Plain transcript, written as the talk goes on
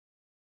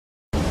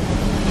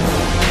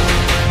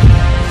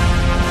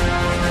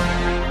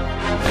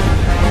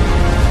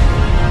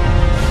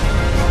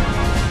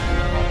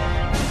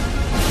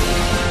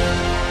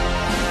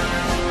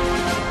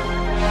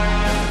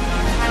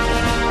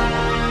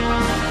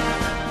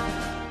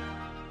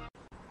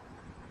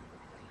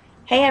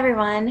Hey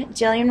everyone,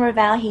 Jillian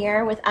Reville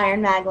here with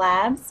Iron Mag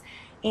Labs,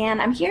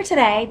 and I'm here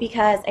today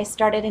because I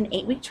started an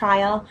 8-week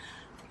trial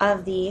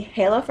of the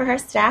Halo for Her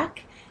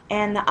stack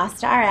and the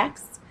Asta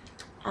RX.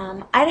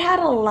 I'd had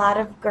a lot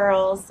of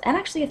girls, and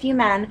actually a few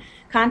men,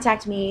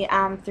 contact me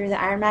through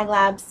the Iron Mag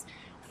Labs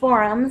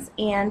forums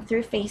and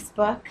through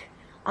Facebook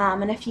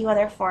and a few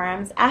other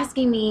forums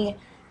asking me,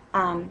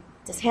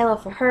 does Halo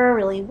for Her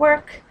really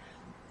work?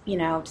 You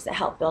know, does it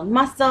help build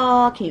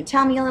muscle? Can you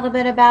tell me a little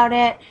bit about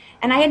it?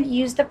 And I had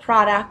used the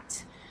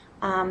product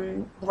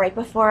right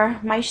before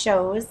my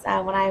shows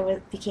when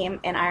I became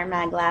an Iron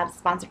Mag Labs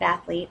sponsored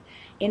athlete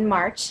in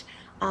March.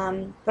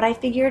 But I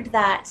figured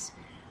that,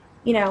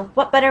 you know,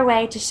 what better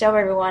way to show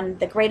everyone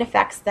the great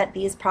effects that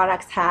these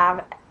products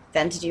have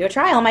than to do a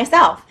trial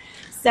myself.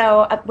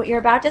 So what you're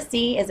about to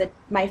see is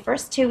my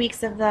first 2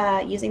 weeks of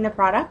using the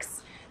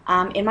products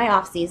in my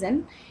off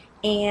season,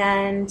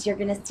 and you're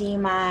going to see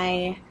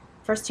my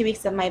first 2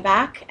 weeks of my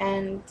back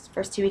and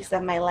first 2 weeks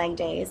of my leg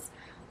days,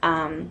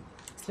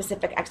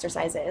 specific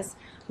exercises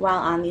while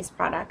on these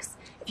products.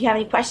 If you have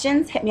any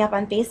questions, hit me up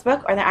on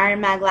Facebook or the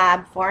Iron Mag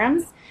Lab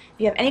forums. If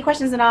you have any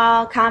questions at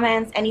all,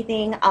 comments,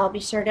 anything, I'll be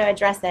sure to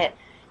address it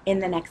in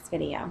the next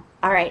video.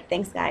 All right,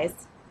 thanks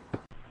guys.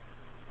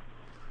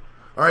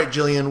 All right,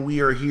 Jillian, we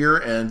are here,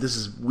 and this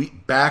is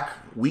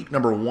week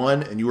number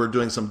 1, and you are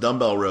doing some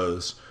dumbbell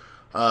rows.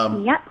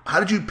 Yep. How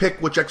did you pick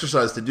which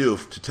exercise to do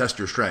to test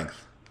your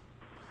strength?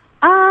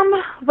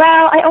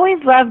 Well, I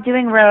always loved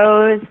doing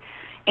rows,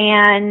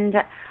 and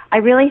I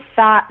really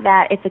thought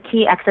that it's a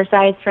key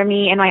exercise for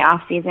me in my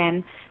off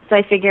season. So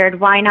I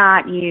figured, why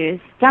not use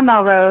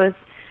dumbbell rows?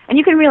 And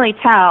you can really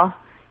tell,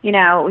 you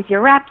know, with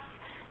your reps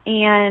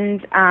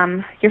and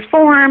your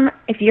form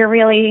if you're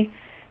really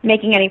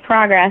making any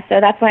progress.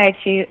 So that's why I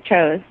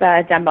chose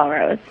the dumbbell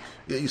rows.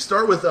 Yeah, you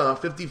start with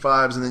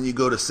 55s and then you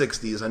go to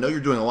 60s. I know you're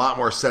doing a lot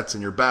more sets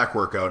in your back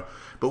workout,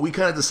 but we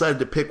kind of decided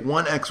to pick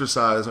one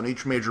exercise on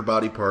each major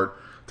body part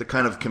to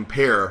kind of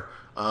compare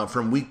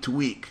from week to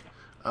week.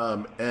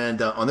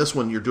 And on this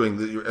one, you're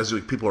doing, as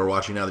people are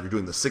watching now, that you're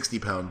doing the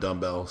 60-pound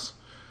dumbbells.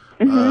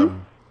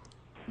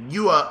 Mm-hmm.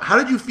 How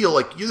did you feel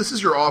like this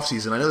is your off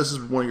season? I know this is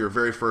one of your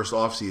very first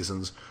off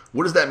seasons.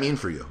 What does that mean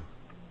for you?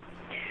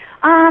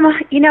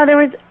 You know, there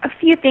was a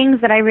few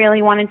things that I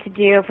really wanted to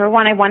do. For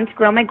one, I wanted to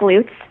grow my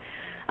glutes.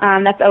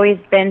 That's always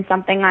been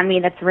something on me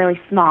that's really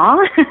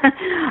small.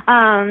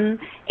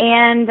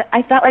 And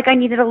I felt like I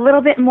needed a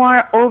little bit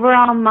more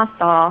overall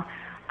muscle.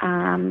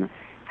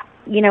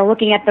 You know,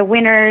 looking at the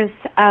winners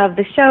of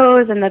the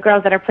shows and the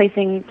girls that are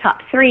placing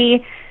top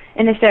 3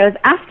 in the shows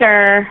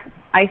after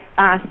I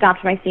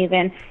stopped my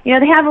season, you know,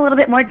 they have a little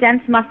bit more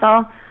dense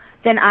muscle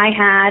than I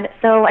had.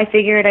 So I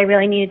figured I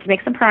really needed to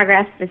make some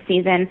progress this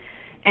season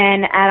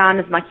and add on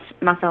as much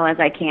muscle as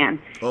I can.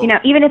 Oh. You know,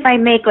 even if I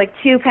make like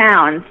 2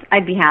 pounds,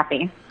 I'd be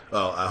happy.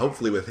 Well,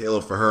 hopefully with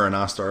Halo for Her and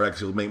Asta RX,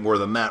 you'll make more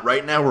than that.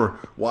 Right now we're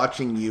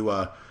watching you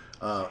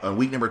on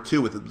week number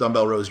 2 with the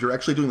dumbbell rows. You're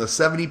actually doing the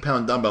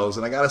 70-pound dumbbells,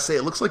 and I got to say,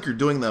 it looks like you're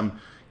doing them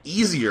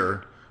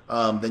easier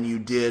than you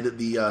did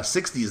the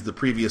 60s the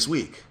previous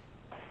week.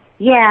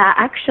 Yeah,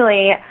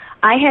 actually,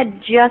 I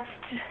had just,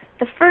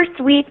 the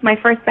first week, my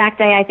first back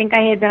day, I think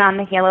I had been on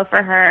the Halo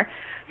for Her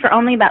for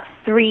only about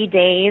 3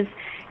 days.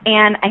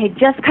 And I had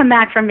just come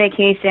back from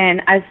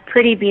vacation. I was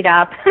pretty beat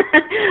up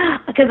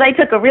because I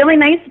took a really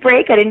nice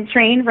break. I didn't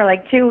train for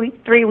like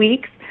 3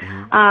 weeks.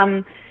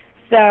 Mm-hmm.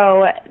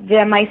 So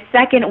my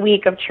second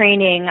week of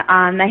training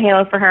on the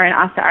Halo for Her and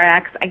Asta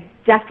RX, I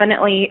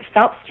definitely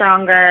felt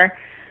stronger.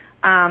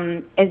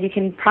 As you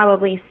can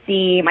probably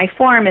see, my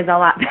form is a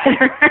lot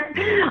better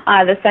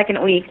the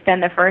second week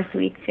than the first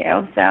week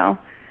too. So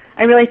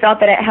I really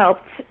felt that it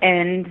helped,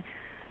 and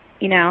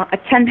you know, a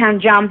 10-pound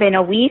jump in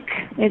a week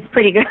is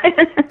pretty good.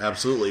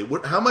 Absolutely.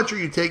 How much are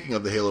you taking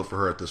of the Halo for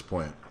Her at this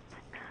point?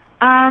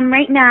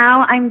 Right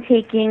now, I'm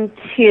taking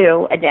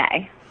 2 a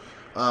day.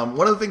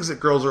 One of the things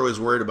that girls are always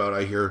worried about,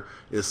 I hear,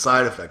 is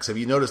side effects. Have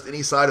you noticed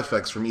any side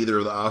effects from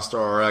either the Asta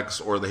RX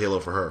or the Halo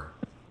for Her?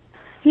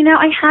 You know,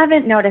 I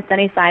haven't noticed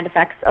any side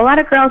effects. A lot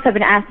of girls have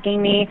been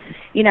asking me,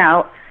 you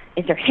know,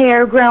 is your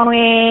hair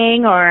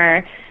growing,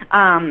 or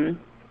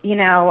you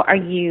know, are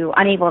you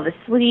unable to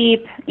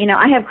sleep? You know,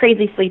 I have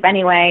crazy sleep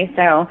anyway,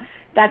 so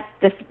that's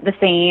the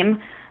same.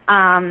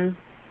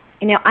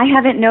 You know, I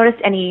haven't noticed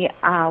any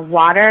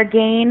water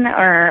gain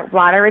or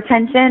water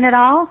retention at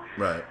all.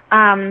 Right.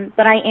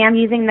 But I am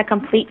using the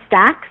complete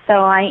stack, so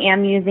I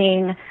am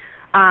using,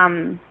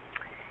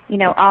 you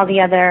know, all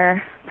the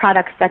other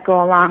products that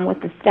go along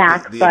with the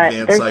stack. The but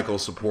advanced cycle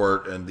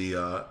support and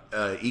the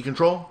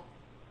E-Control?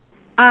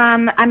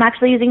 I'm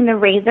actually using the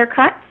Razor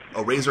Cuts.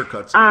 Oh, Razor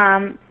Cuts.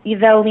 The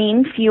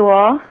Lean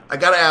Fuel. I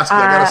got to ask you,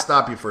 I got to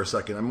stop you for a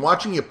second. I'm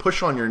watching you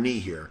push on your knee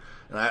here.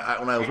 And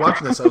when I was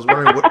watching this, I was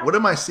wondering, what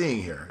am I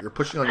seeing here? You're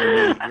pushing on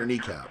your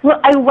kneecap.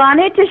 Well, I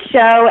wanted to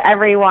show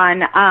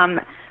everyone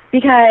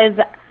because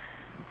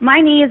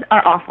my knees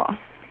are awful.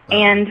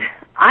 And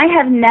I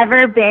have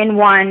never been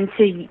one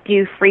to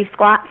do free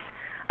squats.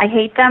 I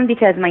hate them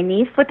because my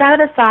knees flip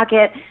out of the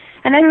socket.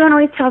 And everyone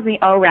always tells me,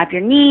 oh, wrap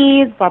your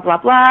knees, blah, blah,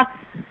 blah.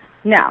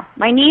 No.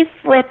 My knees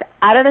slip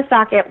out of the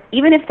socket,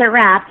 even if they're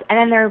wrapped, and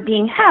then they're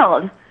being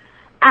held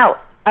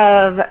out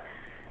of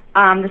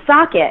the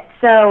socket.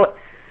 So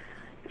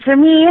for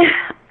me,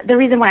 the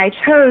reason why I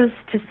chose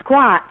to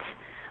squat,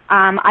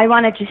 I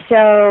wanted to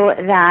show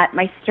that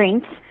my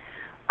strength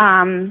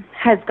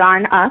has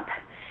gone up,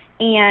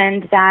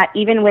 and that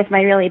even with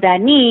my really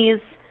bad knees,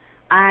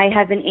 I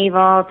have been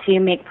able to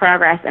make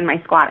progress in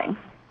my squatting.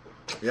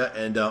 Yeah,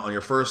 and on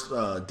your first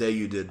day,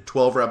 you did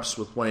 12 reps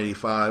with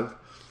 185.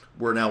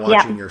 We're now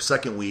watching your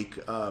second week,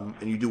 and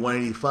you do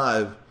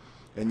 185,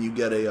 and you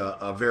get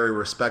a very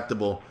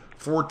respectable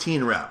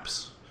 14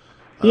 reps.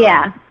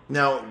 Yeah.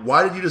 Now,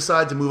 why did you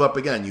decide to move up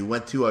again? You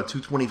went to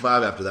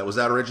 225 after that. Was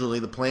that originally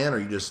the plan, or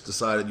you just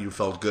decided you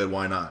felt good?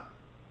 Why not?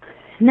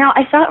 No,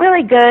 I felt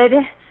really good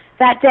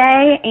that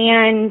day,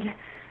 and,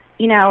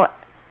 you know,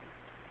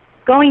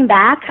 going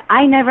back,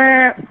 I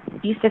never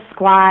used to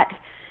squat,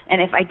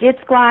 and if I did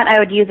squat, I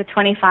would use a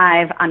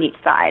 25 on each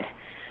side.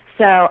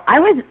 So I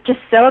was just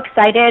so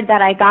excited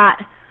that I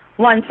got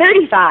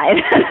 135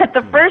 at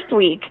the first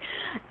week.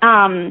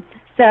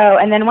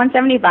 And then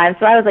 175.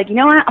 So I was like, you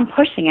know what? I'm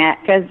pushing it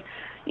because,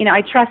 you know,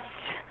 I trust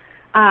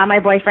my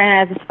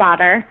boyfriend as a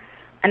spotter,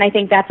 and I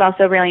think that's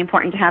also really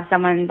important to have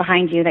someone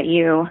behind you that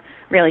you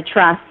really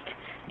trust.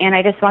 And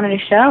I just wanted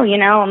to show, you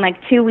know, in like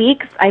 2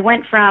 weeks, I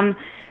went from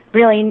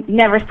really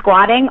never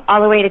squatting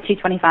all the way to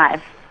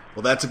 225.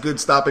 Well, that's a good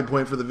stopping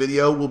point for the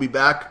video. We'll be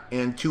back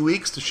in 2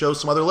 weeks to show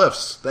some other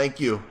lifts. Thank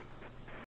you.